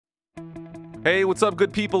Hey, what's up,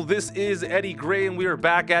 good people? This is Eddie Gray, and we are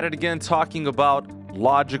back at it again talking about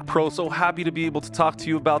Logic Pro. So happy to be able to talk to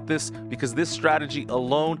you about this because this strategy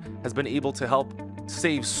alone has been able to help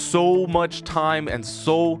save so much time and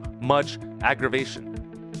so much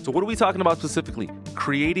aggravation. So what are we talking about specifically?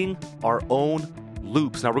 Creating our own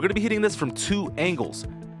loops. Now we're going to be hitting this from two angles: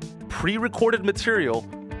 pre-recorded material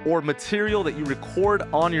or material that you record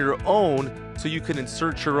on your own so you can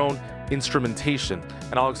insert your own instrumentation.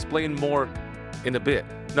 And I'll explain more in a bit.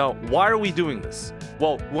 Now, why are we doing this?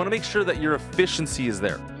 Well, we want to make sure that your efficiency is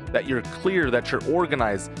there, that you're clear, that you're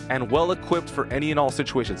organized and well equipped for any and all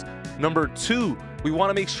situations. Number two, we want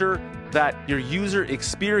to make sure that your user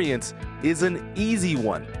experience is an easy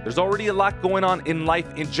one. There's already a lot going on in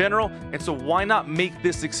life in general, and so why not make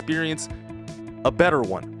this experience a better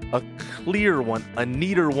one, a clear one, a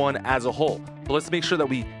neater one as a whole? So let's make sure that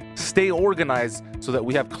we stay organized so that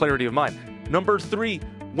we have clarity of mind. Number three,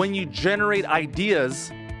 when you generate ideas,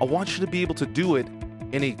 I want you to be able to do it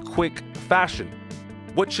in a quick fashion.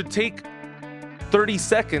 What should take 30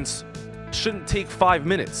 seconds shouldn't take 5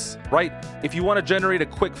 minutes, right? If you want to generate a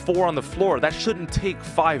quick 4 on the floor, that shouldn't take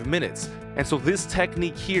 5 minutes. And so this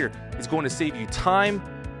technique here is going to save you time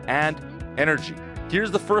and energy.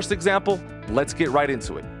 Here's the first example. Let's get right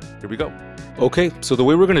into it. Here we go. Okay, so the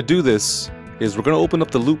way we're going to do this is we're going to open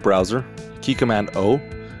up the loop browser, key command O,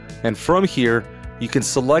 and from here, you can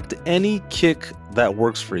select any kick that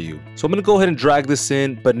works for you. So I'm going to go ahead and drag this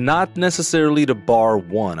in, but not necessarily to bar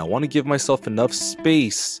 1. I want to give myself enough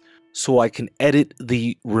space so I can edit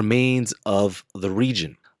the remains of the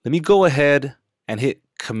region. Let me go ahead and hit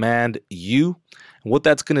Command U. And what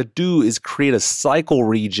that's going to do is create a cycle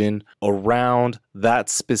region around that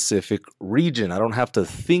specific region. I don't have to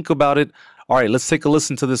think about it. All right, let's take a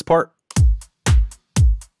listen to this part.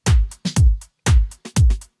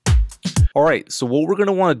 All right, so what we're going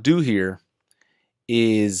to want to do here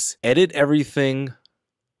is edit everything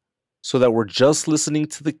so that we're just listening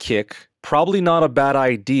to the kick. Probably not a bad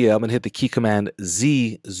idea. I'm going to hit the key command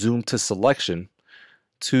Z, zoom to selection,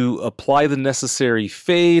 to apply the necessary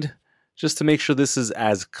fade, just to make sure this is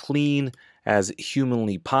as clean as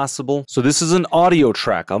humanly possible. So this is an audio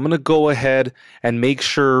track. I'm going to go ahead and make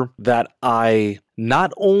sure that I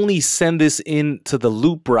not only send this into the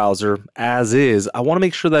loop browser as is, I want to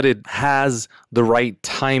make sure that it has the right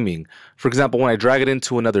timing. For example, when I drag it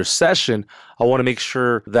into another session, I want to make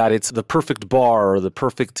sure that it's the perfect bar or the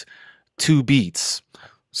perfect 2 beats.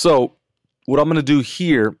 So what I'm going to do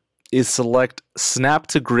here is select snap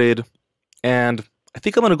to grid, and I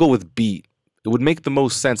think I'm going to go with beat. It would make the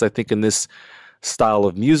most sense, I think, in this style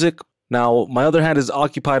of music. Now, my other hand is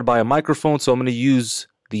occupied by a microphone, so I'm going to use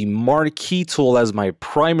the marquee tool as my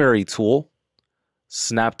primary tool.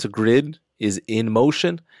 Snap to grid is in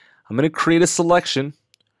motion. I'm going to create a selection,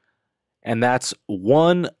 and that's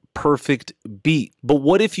 1 perfect beat. But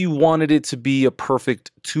what if you wanted it to be a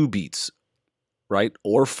perfect 2 beats, right?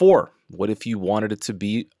 Or 4? What if you wanted it to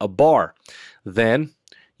be a bar? Then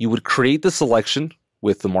you would create the selection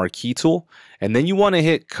with the marquee tool, and then you want to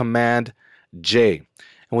hit Command J. And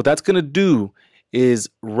what that's going to do is,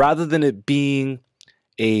 rather than it being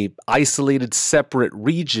a isolated separate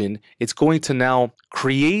region, it's going to now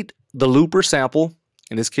create the looper sample.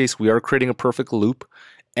 In this case, we are creating a perfect loop,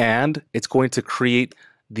 and it's going to create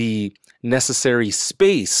the necessary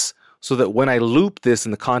space so that when I loop this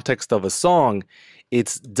in the context of a song,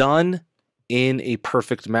 it's done in a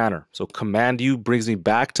perfect manner. So Command U brings me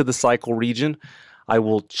back to the cycle region. I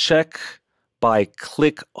will check by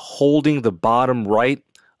holding the bottom right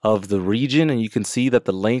of the region, and you can see that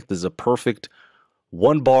the length is a perfect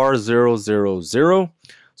 1 bar 0 0 0.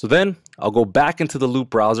 So then I'll go back into the loop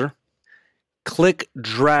browser,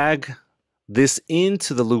 drag this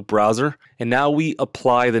into the loop browser, and now we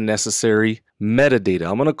apply the necessary metadata.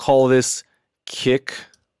 I'm going to call this kick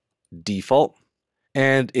default,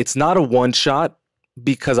 and it's not a one shot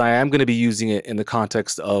because I am going to be using it in the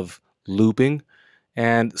context of looping.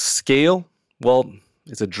 And scale, well,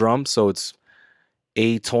 it's a drum, so it's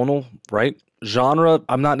atonal, right? Genre,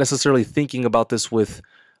 I'm not necessarily thinking about this with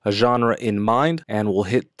a genre in mind, and we'll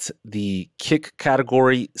hit the kick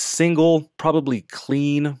category single, probably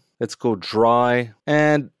clean. Let's go dry,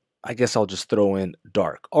 and I guess I'll just throw in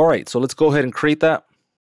dark. All right, so let's go ahead and create that.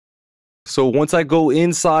 So once I go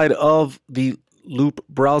inside of the loop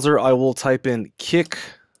browser, I will type in kick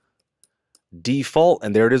default,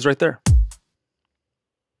 and there it is right there.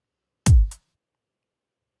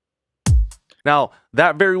 Now,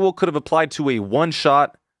 that very well could have applied to a one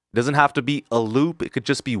shot. It doesn't have to be a loop. It could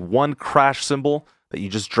just be one crash cymbal that you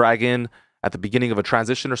just drag in at the beginning of a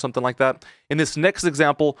transition or something like that. In this next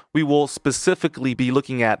example, we will specifically be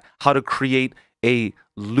looking at how to create a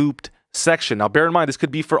looped section. Now, bear in mind, this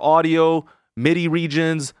could be for audio, MIDI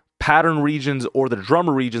regions, pattern regions, or the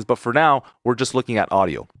drummer regions, but for now, we're just looking at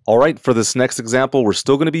audio. All right, for this next example, we're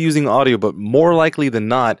still going to be using audio, but more likely than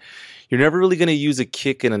not, you're never really going to use a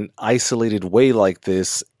kick in an isolated way like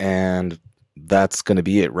this, and that's going to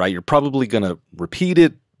be it, right? You're probably going to repeat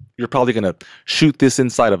it. You're probably going to shoot this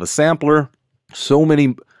inside of a sampler. So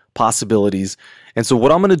many possibilities. And so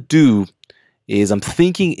what I'm going to do is I'm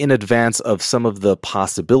thinking in advance of some of the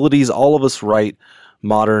possibilities. All of us write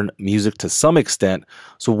modern music to some extent.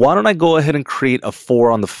 So why don't I go ahead and create a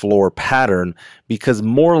 4 on the floor pattern, because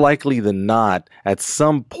more likely than not, at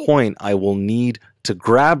some point I will need to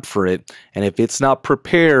grab for it. And if it's not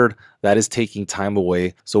prepared, that is taking time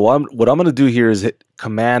away. So what I'm going to do here is hit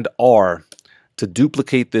Command R to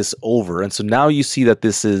duplicate this over. And so now you see that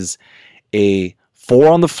this is a 4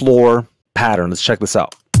 on the floor pattern. Let's check this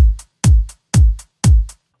out.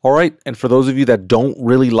 All right, and for those of you that don't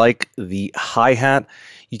really like the hi-hat,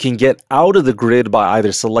 you can get out of the grid by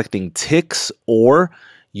either selecting ticks, or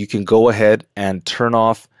you can go ahead and turn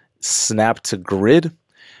off snap to grid.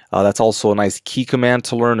 That's also a nice key command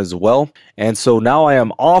to learn as well. And so now I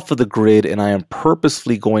am off of the grid, and I am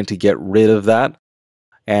purposefully going to get rid of that.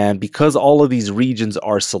 And because all of these regions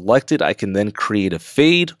are selected, I can then create a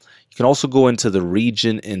fade. You can also go into the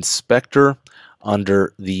region inspector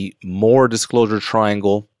under the more disclosure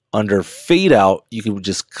triangle. Under fade out, you can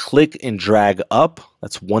just click and drag up.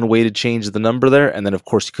 That's one way to change the number there. And then of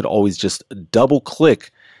course you could always just double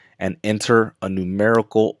click and enter a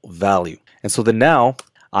numerical value. And so then now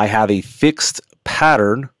I have a fixed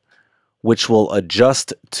pattern which will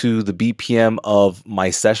adjust to the BPM of my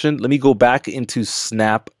session. Let me go back into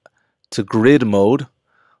snap to grid mode,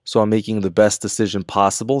 so I'm making the best decision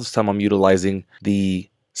possible. This time I'm utilizing the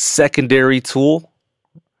secondary tool,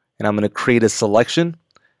 and I'm going to create a selection.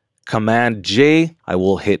 Command J, I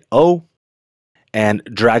will hit O and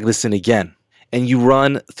drag this in again. And you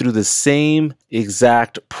run through the same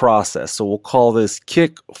exact process. So we'll call this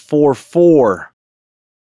kick 4-4.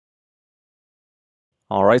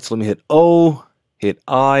 All right, so let me hit O, hit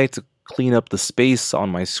I to clean up the space on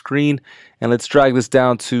my screen. And let's drag this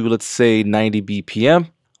down to, let's say, 90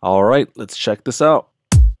 BPM. All right, let's check this out.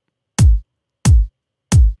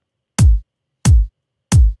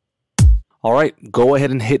 All right, go ahead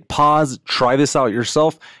and hit pause. Try this out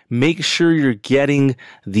yourself. Make sure you're getting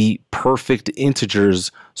the perfect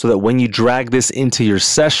integers so that when you drag this into your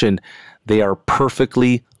session, they are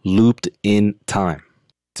perfectly looped in time.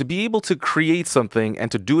 To be able to create something and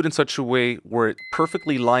to do it in such a way where it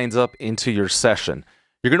perfectly lines up into your session,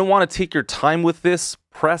 you're going to want to take your time with this.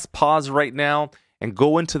 Press pause right now and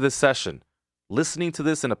go into the session. Listening to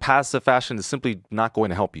this in a passive fashion is simply not going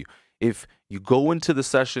to help you. If you go into the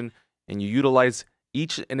session and you utilize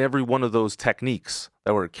each and every one of those techniques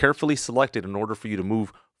that were carefully selected in order for you to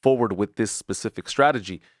move forward with this specific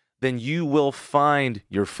strategy, then you will find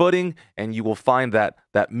your footing and you will find that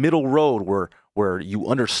middle road where you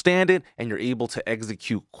understand it and you're able to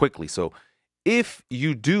execute quickly. So if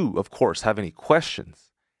you do, of course, have any questions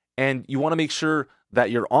and you want to make sure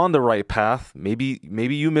that you're on the right path, maybe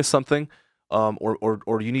you missed something,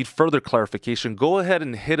 or you need further clarification, go ahead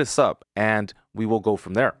and hit us up and we will go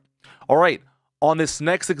from there. All right, on this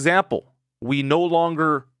next example, we no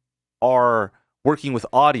longer are working with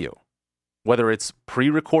audio, whether it's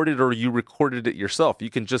pre-recorded or you recorded it yourself. You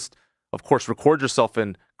can just, of course, record yourself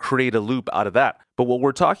and create a loop out of that. But what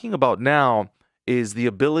we're talking about now is the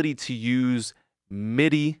ability to use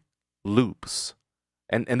MIDI loops.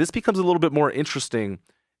 And this becomes a little bit more interesting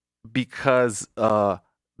because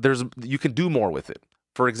you can do more with it.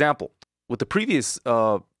 For example, with the previous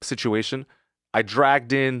situation, I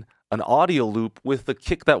dragged in an audio loop with the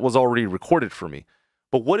kick that was already recorded for me.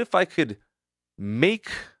 But what if I could make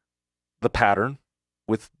the pattern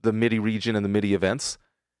with the MIDI region and the MIDI events,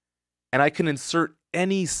 and I can insert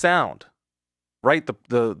any sound, right?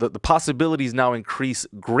 The possibilities now increase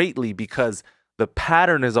greatly because the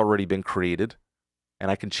pattern has already been created, and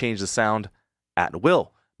I can change the sound at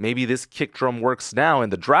will. Maybe this kick drum works now in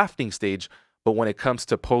the drafting stage, but when it comes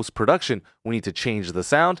to post-production, we need to change the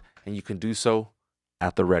sound, and you can do so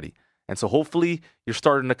at the ready. And so hopefully you're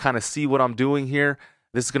starting to kind of see what I'm doing here.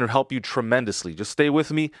 This is going to help you tremendously. Just stay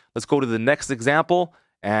with me. Let's go to the next example,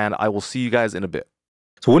 and I will see you guys in a bit.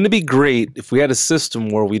 So wouldn't it be great if we had a system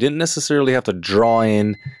where we didn't necessarily have to draw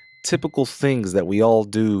in typical things that we all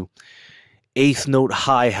do? Eighth note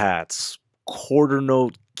hi-hats, quarter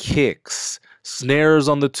note kicks, snares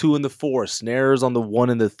on the 2 and the 4, snares on the 1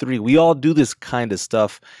 and the 3. We all do this kind of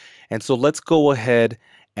stuff. And so let's go ahead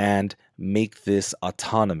and make this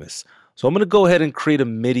autonomous. So I'm going to go ahead and create a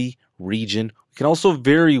MIDI region. We can also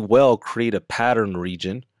very well create a pattern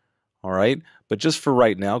region. All right, but just for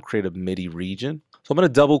right now, create a MIDI region. So I'm going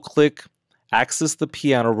to double click, access the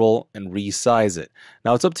piano roll, and resize it.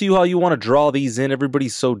 Now it's up to you how you want to draw these in.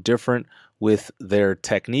 Everybody's so different with their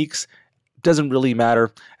techniques. It doesn't really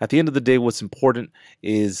matter. At the end of the day, what's important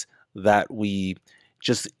is that we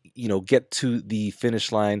just, get to the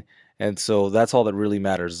finish line. And so that's all that really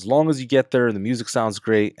matters. As long as you get there and the music sounds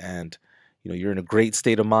great and you're in a great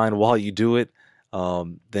state of mind while you do it,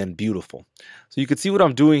 then beautiful. So you can see what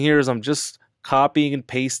I'm doing here is I'm just copying and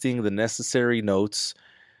pasting the necessary notes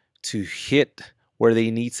to hit where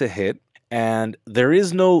they need to hit. And there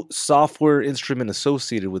is no software instrument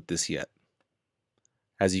associated with this yet,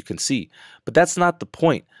 as you can see. But that's not the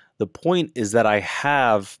point. The point is that I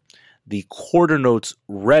have the quarter notes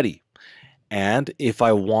ready. And if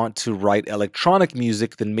I want to write electronic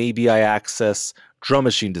music, then maybe I access Drum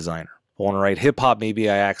Machine Designer. I want to write hip hop, maybe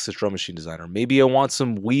I access Drum Machine Designer. Maybe I want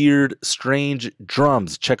some weird, strange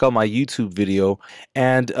drums. Check out my YouTube video.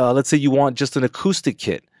 And let's say you want just an acoustic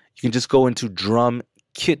kit. You can just go into Drum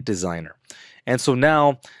Kit Designer. And so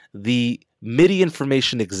now the MIDI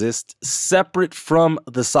information exists separate from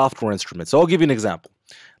the software instrument. So I'll give you an example.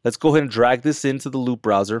 Let's go ahead and drag this into the loop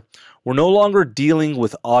browser. We're no longer dealing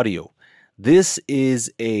with audio. This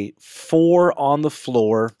is a 4 on the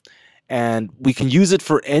floor, and we can use it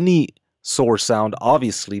for any source sound,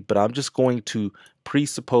 obviously, but I'm just going to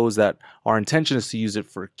presuppose that our intention is to use it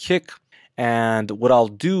for kick. And what I'll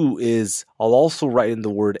do is I'll also write in the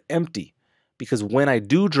word empty, because when I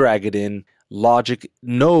do drag it in, Logic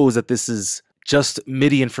knows that this is just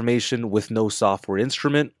MIDI information with no software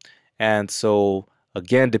instrument. And so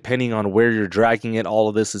again, depending on where you're dragging it, all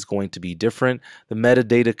of this is going to be different. The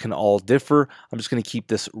metadata can all differ. I'm just going to keep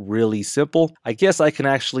this really simple. I guess I can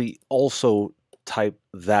actually also type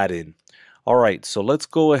that in. All right, so let's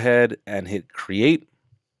go ahead and hit create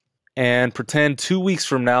and pretend 2 weeks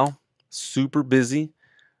from now, super busy,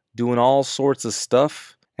 doing all sorts of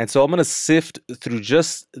stuff. And so I'm going to sift through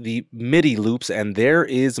just the MIDI loops, and there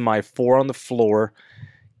is my 4 on the floor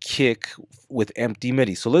kick with empty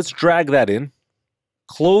MIDI. So let's drag that in,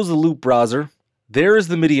 close the loop browser. There is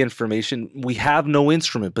the MIDI information. We have no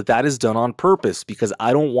instrument, but that is done on purpose because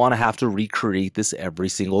I don't want to have to recreate this every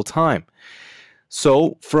single time.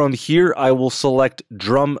 So from here, I will select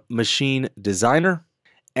Drum Machine Designer.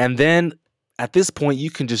 And then at this point, you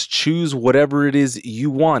can just choose whatever it is you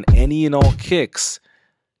want, any and all kicks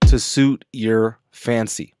to suit your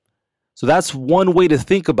fancy. So that's one way to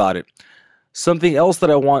think about it. Something else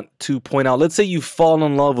that I want to point out, let's say you fall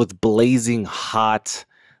in love with Blazing Hot.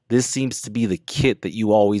 This seems to be the kit that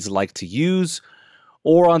you always like to use.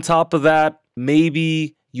 Or on top of that,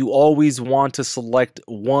 maybe you always want to select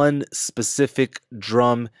one specific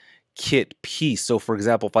drum kit piece. So for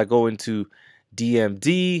example, if I go into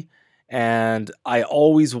DMD and I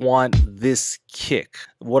always want this kick,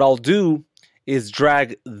 what I'll do is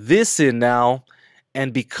drag this in now,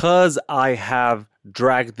 and because I have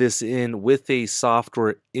dragged this in with a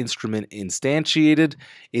software instrument instantiated,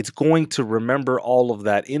 it's going to remember all of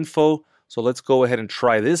that info. So let's go ahead and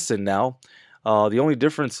try this in now. The only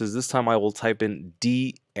difference is this time I will type in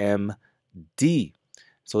DMD.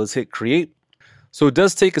 So let's hit create. So it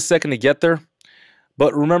does take a second to get there,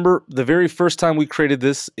 but remember the very first time we created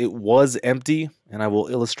this, it was empty, and I will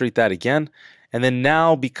illustrate that again. And then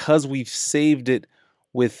now, because we've saved it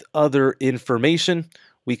with other information,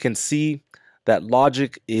 we can see that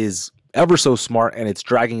Logic is ever so smart and it's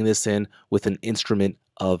dragging this in with an instrument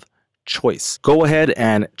of choice. Go ahead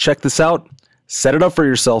and check this out, set it up for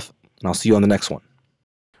yourself, and I'll see you on the next one.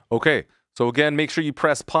 Okay, so again, make sure you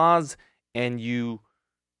press pause and you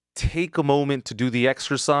take a moment to do the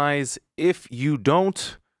exercise. If you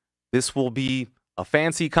don't, this will be a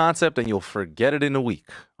fancy concept and you'll forget it in a week.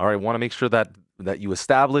 All right, want to make sure that you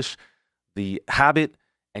establish the habit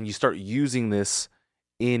and you start using this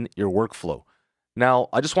in your workflow. Now,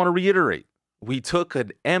 I just want to reiterate, we took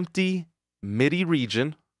an empty MIDI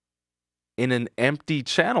region in an empty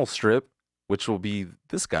channel strip, which will be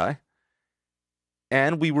this guy,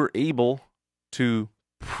 and we were able to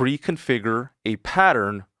pre-configure a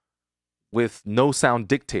pattern with no sound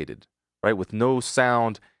dictated, right? With no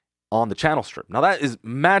sound on the channel strip. Now that is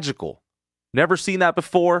magical. Never seen that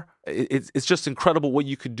before. It's just incredible what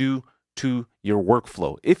you could do to your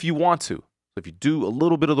workflow if you want to. If you do a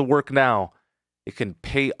little bit of the work now, it can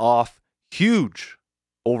pay off huge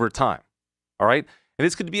over time. All right. And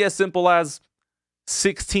this could be as simple as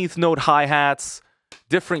 16th note hi-hats,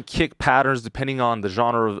 different kick patterns depending on the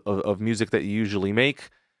genre of music that you usually make.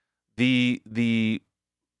 The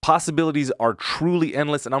possibilities are truly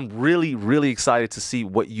endless, and I'm really, really excited to see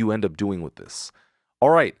what you end up doing with this. All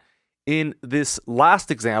right, in this last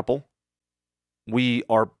example, we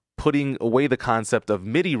are putting away the concept of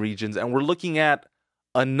MIDI regions, and we're looking at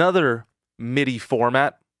another MIDI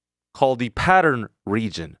format called the pattern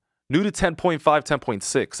region, new to 10.5,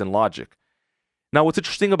 10.6 in Logic. Now, what's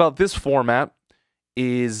interesting about this format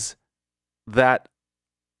is that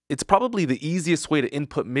it's probably the easiest way to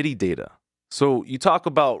input MIDI data. So you talk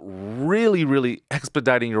about really, really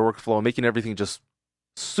expediting your workflow and making everything just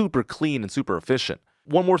super clean and super efficient.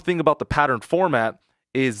 One more thing about the pattern format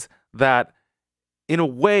is that in a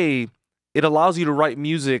way, it allows you to write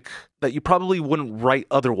music that you probably wouldn't write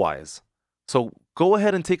otherwise. So go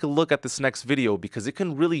ahead and take a look at this next video because it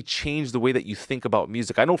can really change the way that you think about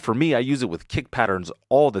music. I know for me, I use it with kick patterns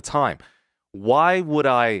all the time. Why would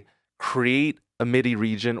I create a MIDI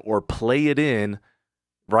region or play it in,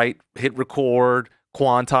 right? Hit record,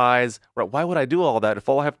 quantize, right? Why would I do all that if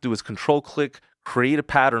all I have to do is control click, create a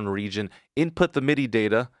pattern region, input the MIDI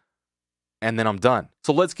data, and then I'm done.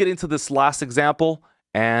 So let's get into this last example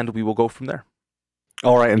and we will go from there.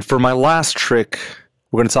 All right, and for my last trick,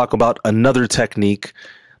 we're going to talk about another technique.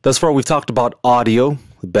 Thus far, we've talked about audio.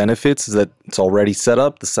 The benefits is that it's already set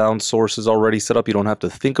up. The sound source is already set up. You don't have to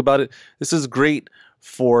think about it. This is great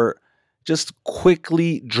for just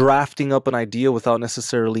quickly drafting up an idea without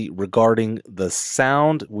necessarily regarding the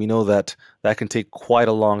sound. We know that that can take quite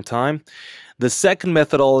a long time. The second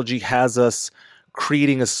methodology has us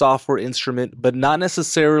creating a software instrument, but not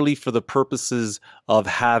necessarily for the purposes of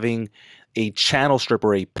having a channel strip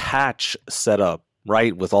or a patch set up,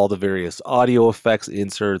 right? With all the various audio effects,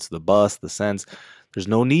 inserts, the bus, the sends. There's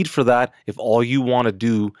no need for that if all you want to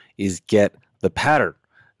do is get the pattern.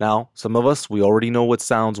 Now, some of us, we already know what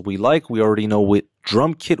sounds we like. We already know what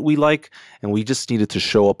drum kit we like, and we just need it to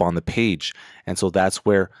show up on the page. And so that's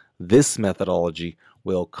where this methodology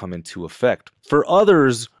will come into effect. For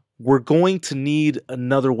others, we're going to need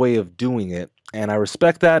another way of doing it. And I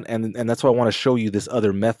respect that, and that's why I want to show you this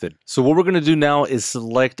other method. So what we're going to do now is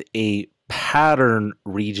select a pattern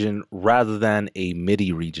region rather than a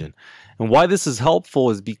MIDI region. And why this is helpful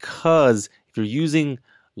is because if you're using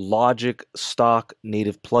Logic stock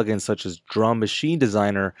native plugins such as Drum Machine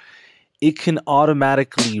Designer, it can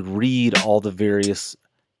automatically read all the various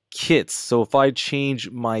kits. So if I change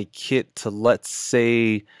my kit to, let's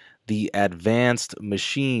say, the advanced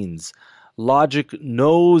machines, Logic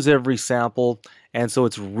knows every sample, and so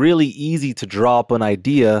it's really easy to draw up an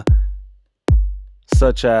idea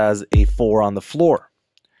such as a 4 on the floor.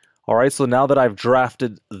 All right, so now that I've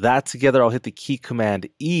drafted that together, I'll hit the key command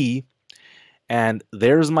E, and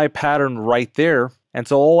there's my pattern right there. And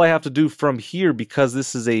so all I have to do from here, because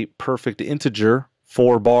this is a perfect integer,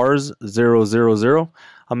 4 bars, 0, 0, 0,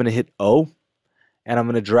 I'm going to hit O, and I'm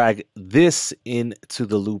going to drag this into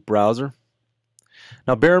the loop browser.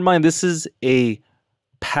 Now bear in mind, this is a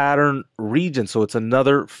pattern region, so it's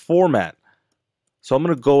another format. So I'm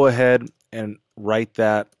going to go ahead and write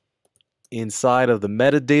that inside of the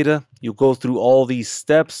metadata. You'll go through all these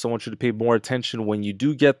steps, so I want you to pay more attention when you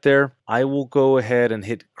do get there. I will go ahead and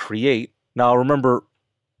hit create. Now remember,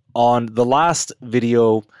 on the last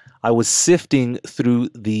video, I was sifting through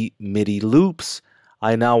the MIDI loops.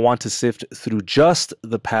 I now want to sift through just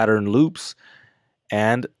the pattern loops,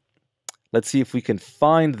 and let's see if we can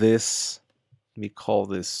find this. Let me call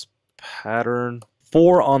this pattern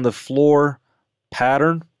 4 on the floor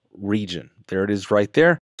pattern region. There it is right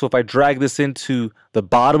there. So if I drag this into the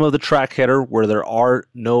bottom of the track header where there are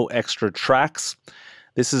no extra tracks,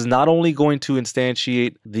 this is not only going to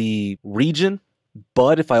instantiate the region,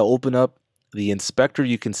 but if I open up the inspector,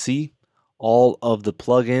 you can see all of the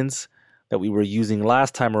plugins that we were using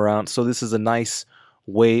last time around. So this is a nice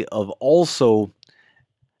way of also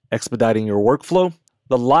expediting your workflow.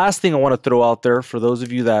 The last thing I want to throw out there for those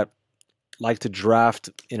of you that like to draft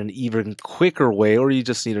in an even quicker way, or you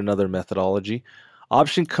just need another methodology,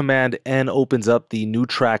 Option Command N opens up the new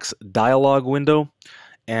tracks dialog window.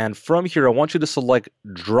 And from here, I want you to select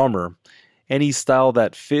drummer. Any style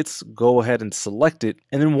that fits, go ahead and select it.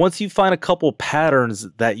 And then once you find a couple patterns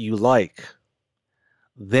that you like,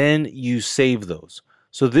 then you save those.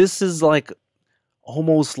 So this is like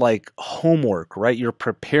almost like homework, right? You're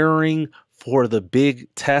preparing for the big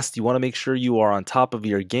test. You want to make sure you are on top of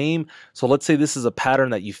your game. So let's say this is a pattern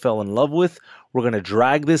that you fell in love with. We're going to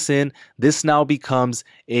drag this in. This now becomes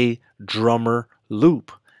a drummer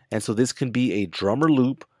loop. And so this can be a drummer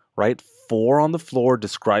loop, right? 4 on the floor.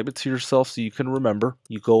 Describe it to yourself so you can remember.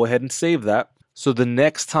 You go ahead and save that. So the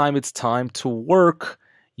next time it's time to work,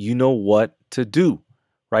 you know what to do,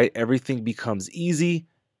 right? Everything becomes easy.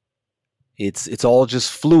 It's all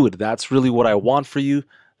just fluid. That's really what I want for you.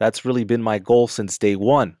 That's really been my goal since day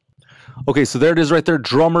one. Okay, so there it is right there,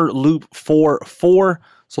 drummer loop 4/4.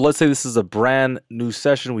 So let's say this is a brand new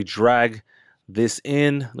session. We drag this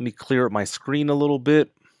in. Let me clear up my screen a little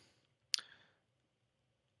bit.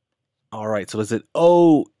 All right, so let's hit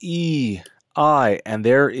O, E, I, and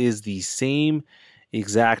there is the same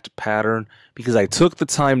exact pattern because I took the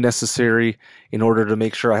time necessary in order to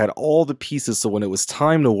make sure I had all the pieces so when it was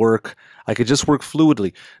time to work, I could just work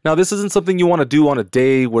fluidly. Now, this isn't something you want to do on a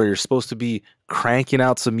day where you're supposed to be cranking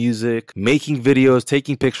out some music, making videos,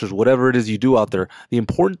 taking pictures, whatever it is you do out there. The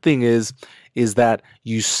important thing is that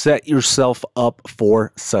you set yourself up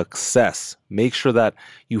for success. Make sure that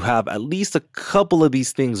you have at least a couple of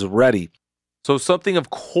these things ready. So something,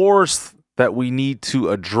 of course, that we need to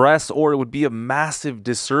address, or it would be a massive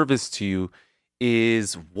disservice to you,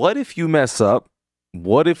 is what if you mess up?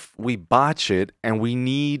 What if we botch it and we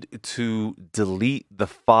need to delete the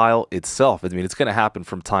file itself? I mean, it's going to happen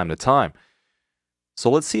from time to time. So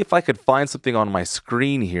let's see if I could find something on my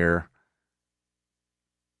screen here.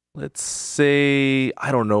 Let's say,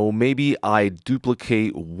 I don't know, maybe I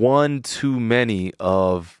duplicate one too many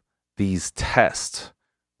of these tests,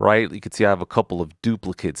 right? You can see I have a couple of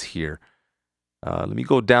duplicates here. Let me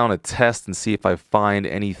go down a test and see if I find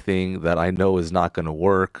anything that I know is not going to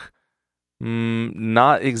work.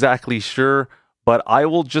 Not exactly sure, but I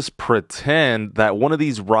will just pretend that one of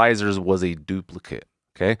these risers was a duplicate,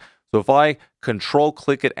 okay? So if I control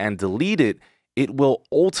click it and delete it, it will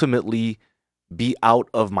ultimately be out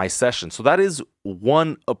of my session. So that is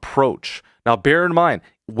one approach. Now bear in mind,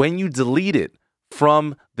 when you delete it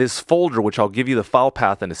from this folder, which I'll give you the file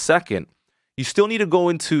path in a second, you still need to go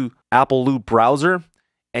into Apple Loop browser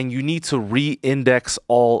and you need to re-index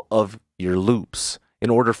all of your loops in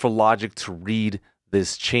order for Logic to read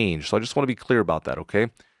this change. So I just want to be clear about that, okay?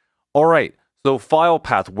 All right, so file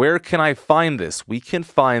path, where can I find this? We can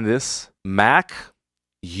find this Mac,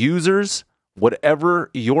 users,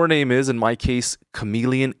 whatever your name is, in my case,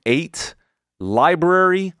 Chameleon 8,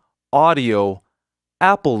 library, audio,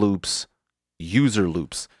 Apple loops, user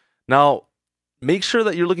loops. Now, make sure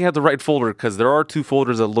that you're looking at the right folder because there are two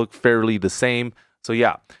folders that look fairly the same. So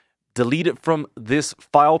yeah, delete it from this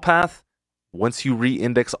file path. Once you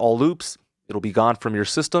re-index all loops, it'll be gone from your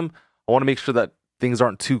system. I want to make sure that things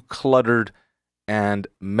aren't too cluttered and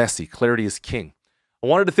messy. Clarity is king. I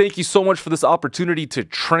wanted to thank you so much for this opportunity to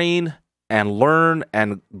train and learn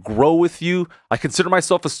and grow with you. I consider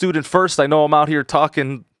myself a student first. I know I'm out here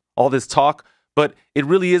talking all this talk, but it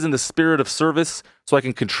really is in the spirit of service so I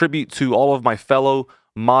can contribute to all of my fellow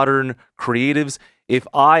modern creatives. If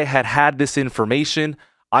I had had this information,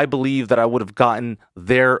 I believe that I would have gotten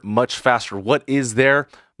there much faster. What is there?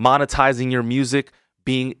 Monetizing your music,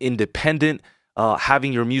 being independent,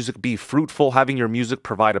 having your music be fruitful, having your music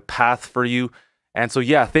provide a path for you. And so,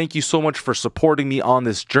 yeah, thank you so much for supporting me on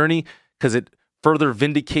this journey because it further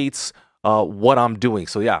vindicates what I'm doing.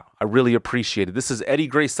 So, yeah, I really appreciate it. This is Eddie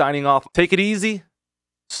Gray signing off. Take it easy.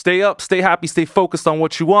 Stay up, stay happy, stay focused on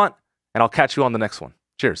what you want, and I'll catch you on the next one.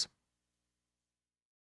 Cheers.